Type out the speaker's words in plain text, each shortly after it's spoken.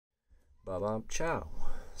Ba-bum, ciao.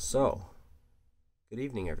 So, good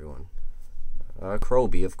evening, everyone.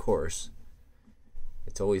 Kroby, of course.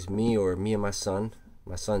 It's always me or me and my son.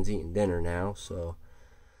 My son's eating dinner now, so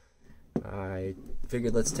I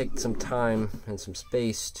figured let's take some time and some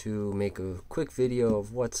space to make a quick video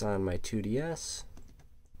of what's on my 2DS.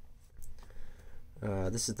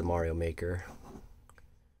 This is the Mario Maker.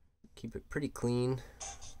 Keep it pretty clean.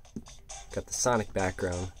 Got the Sonic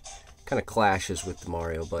background. Kind of clashes with the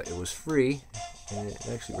Mario, but it was free, and it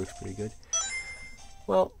actually works pretty good.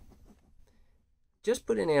 Well, just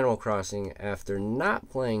put in Animal Crossing after not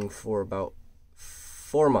playing for about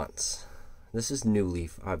 4 months. This is New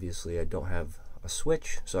Leaf. Obviously, I don't have a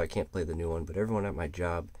Switch, so I can't play the new one, but everyone at my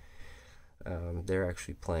job, they're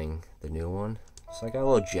actually playing the new one. So I got a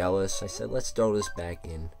little jealous. I said, let's throw this back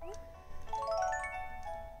in.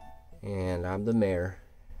 And I'm the mayor.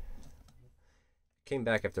 Came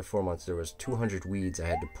back after 4 months. There was 200 weeds I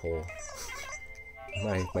had to pull.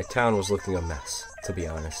 My town was looking a mess, to be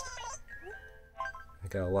honest. I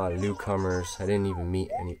got a lot of newcomers. I didn't even meet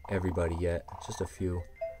everybody yet. Just a few.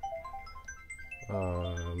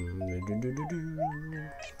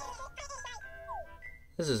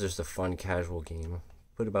 This is just a fun, casual game.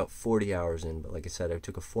 Put about 40 hours in, but like I said, I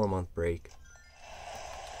took a 4-month break.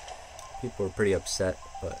 People were pretty upset,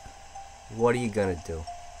 but what are you gonna do?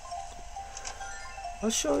 I'll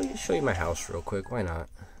show you my house real quick. Why not?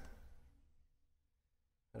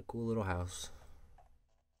 Got a cool little house.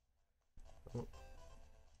 Oh,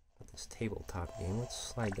 this tabletop game. Let's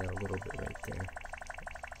slide that a little bit right there.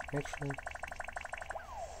 Actually,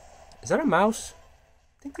 is that a mouse?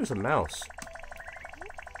 I think there's a mouse.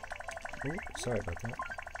 Oh, sorry about that.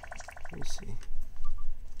 Let me see.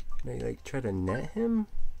 Can I like try to net him?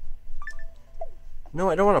 No,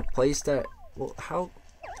 I don't want to place that. Well, how?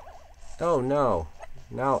 Oh no.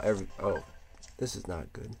 Now oh, this is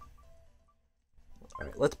not good.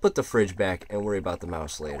 Alright, let's put the fridge back and worry about the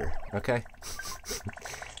mouse later, okay?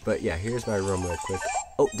 But yeah, here's my room real quick.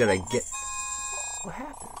 Oh, did I get... What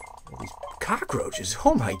happened? All these cockroaches.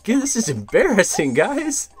 Oh my god, this is embarrassing,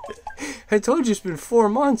 guys. I told you it's been 4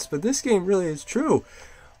 months, but this game really is true.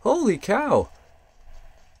 Holy cow.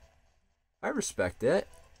 I respect it.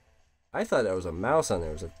 I thought that was a mouse on there.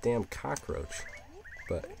 It was a damn cockroach.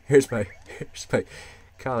 But here's my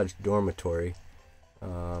college dormitory.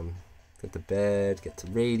 Got the bed, got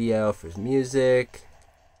the radio for his music,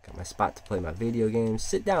 got my spot to play my video games.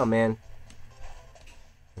 Sit down, man.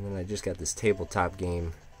 And then I just got this tabletop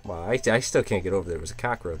game. Wow, I still can't get over there. It was a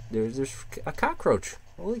cockroach. There's a cockroach.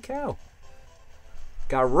 Holy cow.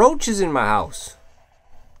 Got roaches in my house.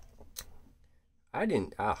 I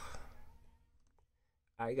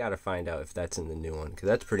gotta find out if that's in the new one, because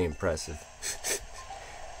that's pretty impressive.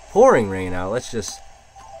 Pouring rain out. Let's just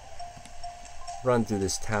run through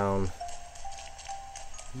this town.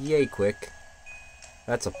 Yay quick.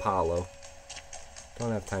 That's Apollo.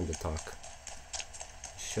 Don't have time to talk.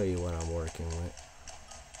 Show you what I'm working with.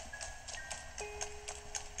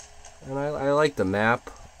 And I like the map.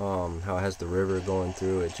 How it has the river going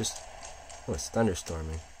through. It just... Oh, it's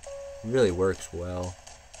thunderstorming. It really works well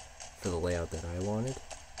for the layout that I wanted.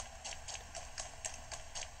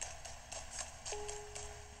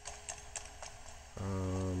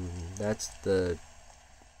 That's the...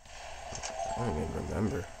 I don't even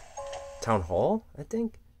remember. Town Hall, I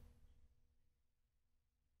think?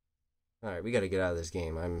 Alright, we gotta get out of this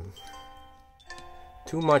game. I'm...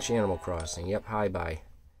 Too much Animal Crossing. Yep, hi, bye.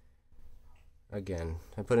 Again,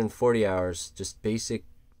 I put in 40 hours. Just basic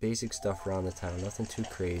stuff around the town. Nothing too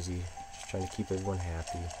crazy. Just trying to keep everyone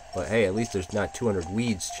happy. But hey, at least there's not 200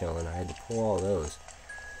 weeds chilling. I had to pull all those.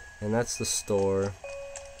 And that's the store.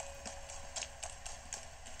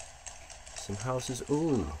 Some houses.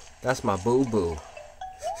 Ooh, that's my boo-boo.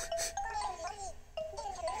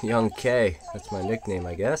 Young K. That's my nickname,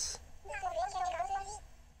 I guess.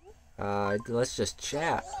 Let's just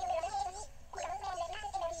chat.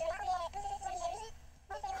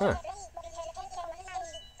 Huh.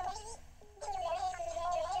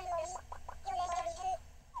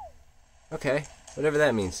 Okay, whatever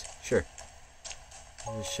that means. Sure.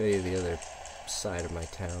 I'll just show you the other side of my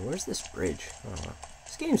town. Where's this bridge? I don't know.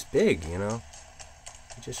 This game's big, you know.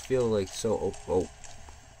 I just feel like so... Oh.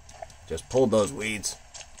 Just pulled those weeds.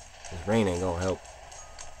 This rain ain't gonna help.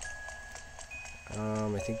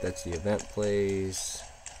 I think that's the event place.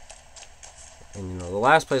 And you know, the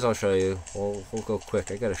last place I'll show you, we'll go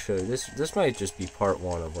quick. I gotta show you. This might just be part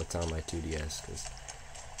 1 of what's on my 2DS, because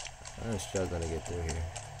I'm struggling to get through here.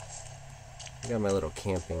 I got my little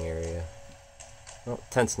camping area. Oh,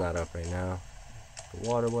 tent's not up right now. The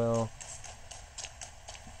water well.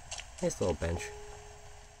 Nice little bench.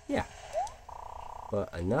 Yeah.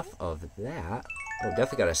 But enough of that. Oh,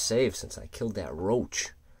 definitely got to save since I killed that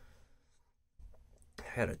roach. I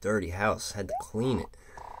had a dirty house. Had to clean it.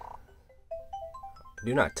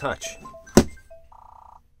 Do not touch. Can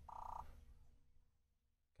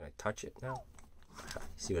I touch it now?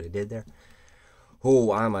 See what I did there?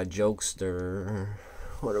 Oh, I'm a jokester.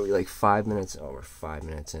 What are we, like 5 minutes? Oh, we're 5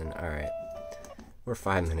 minutes in. All right, we're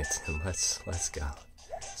 5 minutes in. Let's go.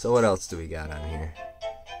 So what else do we got on here?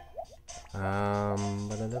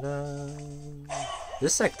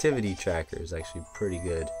 This activity tracker is actually pretty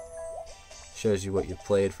good. Shows you what you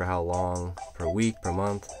played for how long, per week, per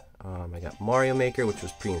month. I got Mario Maker, which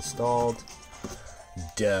was pre-installed.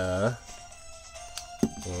 Duh.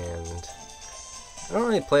 And I don't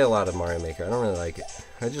really play a lot of Mario Maker. I don't really like it.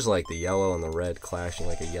 I just like the yellow and the red clashing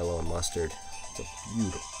like a yellow and mustard. It's a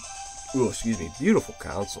beautiful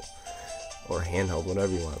console. Or handheld,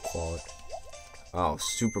 whatever you want to call it. Oh,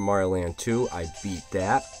 Super Mario Land 2. I beat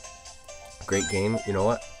that. Great game. You know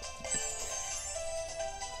what?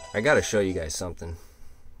 I gotta show you guys something.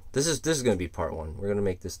 This is gonna be part 1. We're gonna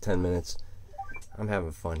make this 10 minutes. I'm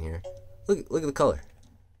having fun here. Look at the color.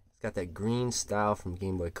 It's got that green style from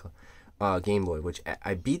Game Boy, which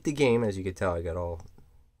I beat the game. As you can tell, I got all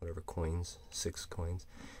whatever coins, 6 coins.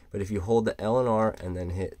 But if you hold the L and R and then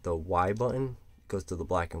hit the Y button, it goes to the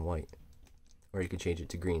black and white. Or you can change it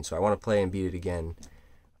to green. So I want to play and beat it again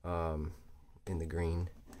in the green.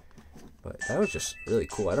 But that was just really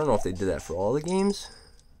cool. I don't know if they did that for all the games.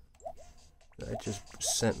 That just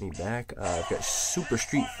sent me back. I've got Super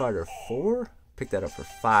Street Fighter 4. Picked that up for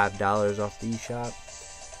 $5 off the eShop.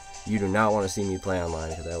 You do not want to see me play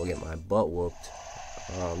online because I will get my butt whooped.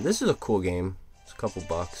 This is a cool game. It's a couple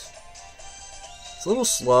bucks. It's a little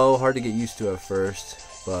slow, hard to get used to at first,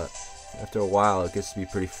 but after a while it gets to be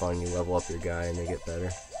pretty fun. You level up your guy and they get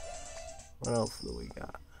better. What else do we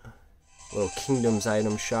got? Little Kingdoms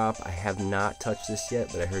item shop. I have not touched this yet,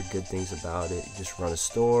 but I heard good things about it. You just run a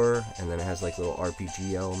store, and then it has like little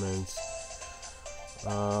RPG elements.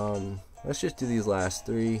 Let's just do these last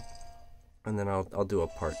 3, and then I'll do a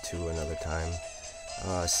part 2 another time.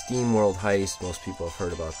 Steam World Heist. Most people have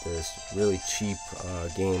heard about this. Really cheap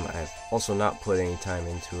game. I've also not put any time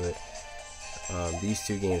into it. These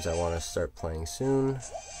 2 games I want to start playing soon.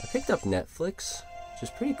 I picked up Netflix, which is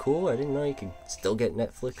pretty cool. I didn't know you could still get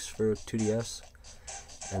Netflix for 2DS.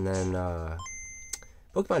 And then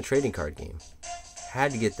Pokemon Trading Card Game.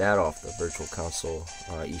 Had to get that off the Virtual Console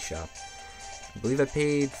eShop. I believe I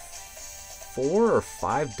paid $4 or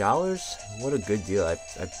 $5. What a good deal. I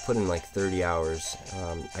put in like 30 hours.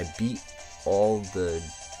 I beat all the,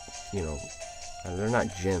 they're not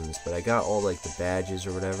gyms, but I got all like the badges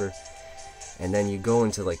or whatever. And then you go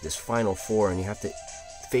into like this final 4 and you have to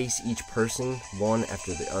face each person one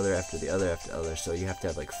after the other after the other after the other. So you have to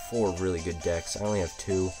have like 4 really good decks. I only have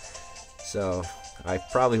 2. So I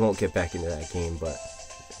probably won't get back into that game, but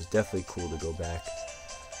it was definitely cool to go back.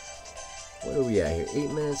 What are we at here?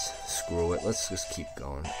 8 minutes? Screw it. Let's just keep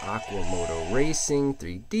going. Aqua Moto Racing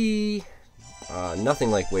 3D.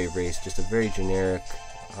 Nothing like Wave Race, just a very generic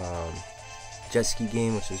jet ski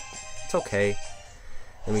game, which is, it's okay.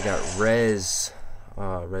 Then we got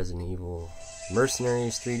Resident Evil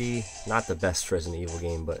Mercenaries 3D. Not the best Resident Evil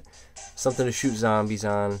game, but something to shoot zombies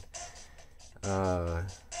on.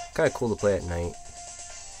 Kind of cool to play at night.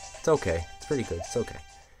 It's okay. It's pretty good. It's okay.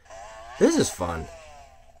 This is fun.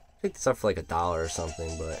 I picked this up for like $1 or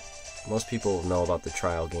something, but most people know about the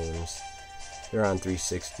trial games. They're on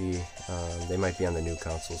 360. They might be on the new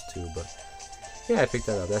consoles too, but yeah, I picked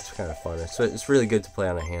that up. That's kind of fun. It's really good to play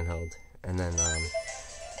on a handheld. And then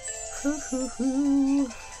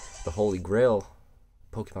the Holy Grail,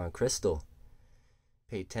 Pokemon Crystal.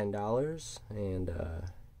 Paid $10, and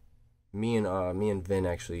me and Vin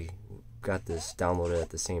actually got this downloaded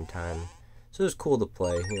at the same time. So it was cool to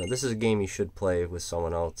play. This is a game you should play with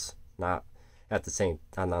someone else, not at the same,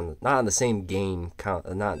 not on the same game.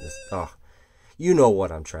 You know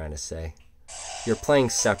what I'm trying to say. You're playing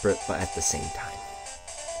separate, but at the same time.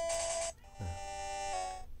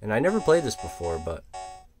 And I never played this before, but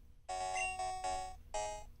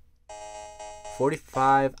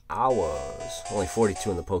 45 hours. Only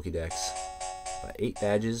 42 in the Pokédex. 8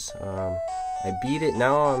 badges. I beat it.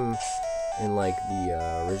 Now I'm in like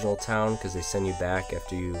the original town because they send you back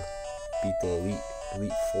after you beat the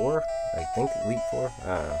Elite Four. I think Elite Four. I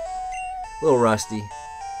don't know. A little rusty.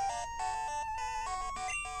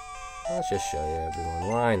 Let's just show you everyone.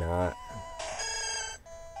 Why not?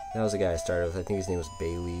 That was the guy I started with. I think his name was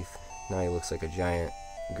Bayleaf. Now he looks like a giant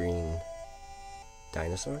green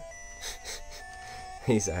dinosaur.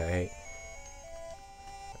 He's alright.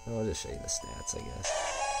 I'll just show you the stats, I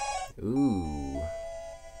guess. Ooh.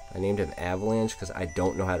 I named him Avalanche because I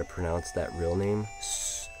don't know how to pronounce that real name.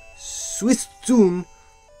 Suicune.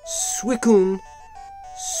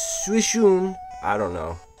 I don't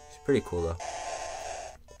know. He's pretty cool though.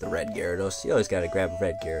 The red Gyarados. You always gotta grab a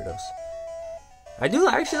red Gyarados. I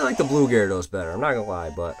actually like the blue Gyarados better. I'm not gonna lie,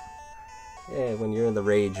 but yeah, when you're in the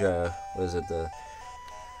Rage, what is it, the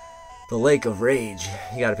Lake of Rage,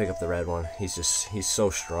 you gotta pick up the red one. He's so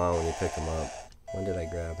strong when you pick him up. When did I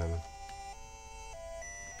grab him?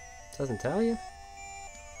 Doesn't tell you?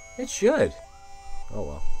 It should. Oh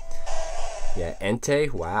well. Yeah,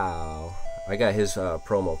 Entei. Wow. I got his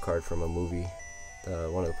promo card from a movie,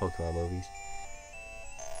 one of the Pokemon movies.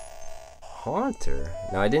 Haunter.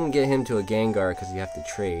 Now I didn't get him to a Gengar because you have to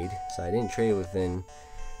trade, so I didn't trade with Vin.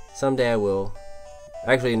 Someday I will.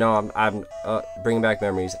 Actually, no. I'm bringing back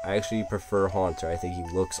memories. I actually prefer Haunter. I think he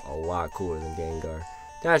looks a lot cooler than Gengar.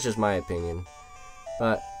 That's just my opinion.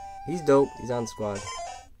 But he's dope. He's on the squad.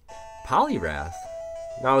 Poliwrath.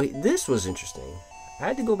 Now this was interesting. I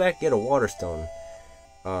had to go back and get a Water Stone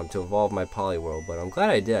to evolve my Poliwhirl, but I'm glad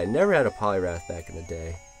I did. I never had a Poliwrath back in the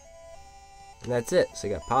day. And that's it. So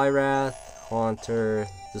you got Poliwrath, Haunter.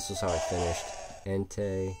 This was how I finished.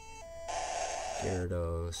 Entei,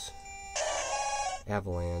 Gyarados,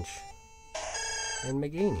 Avalanche, and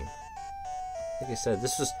Meganium. Like I said,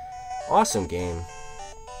 this was awesome game.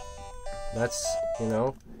 That's,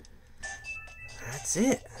 that's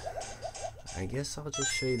it. I guess I'll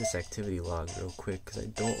just show you this activity log real quick because I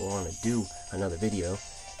don't want to do another video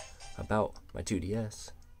about my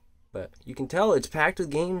 2DS. But you can tell it's packed with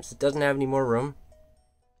games. It doesn't have any more room.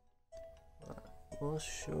 I'll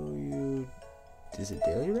show you. Is it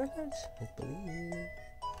daily records? I believe.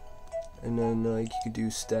 And then you could do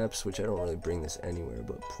steps, which I don't really bring this anywhere,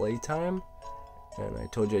 but playtime. And I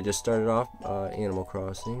told you I just started off Animal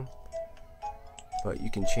Crossing. But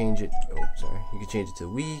you can change it. Oh, sorry. You can change it to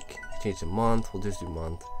week. Change it to month. We'll just do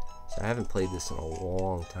month. So I haven't played this in a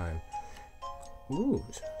long time. Ooh,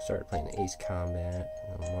 started playing Ace Combat,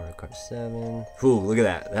 Mario Kart 7. Ooh, look at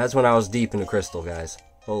that. That's when I was deep into Crystal, guys.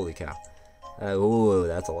 Holy cow. Ooh,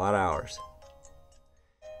 that's a lot of hours.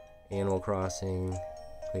 Animal Crossing.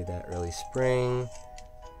 Played that early spring.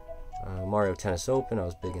 Mario Tennis Open, I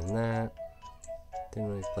was big in that. Didn't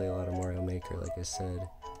really play a lot of Mario Maker, like I said.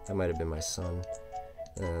 That might have been my son.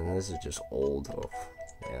 And this is just old. Oh,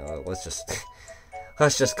 yeah, let's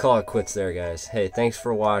just call it quits there, guys. Hey, thanks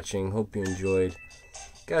for watching. Hope you enjoyed.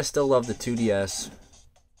 Guys still love the 2DS.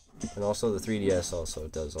 And also the 3DS also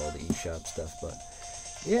does all the eShop stuff. But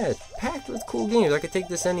yeah, it's packed with cool games. I could take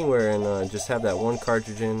this anywhere and just have that one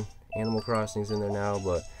cartridge in. Animal Crossing's in there now,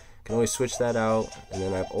 but can always switch that out. And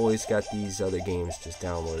then I've always got these other games just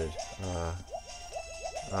downloaded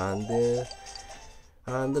on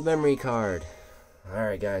the memory card.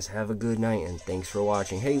 Alright guys, have a good night and thanks for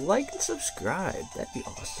watching. Hey, like and subscribe. That'd be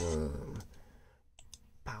awesome.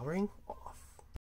 Powering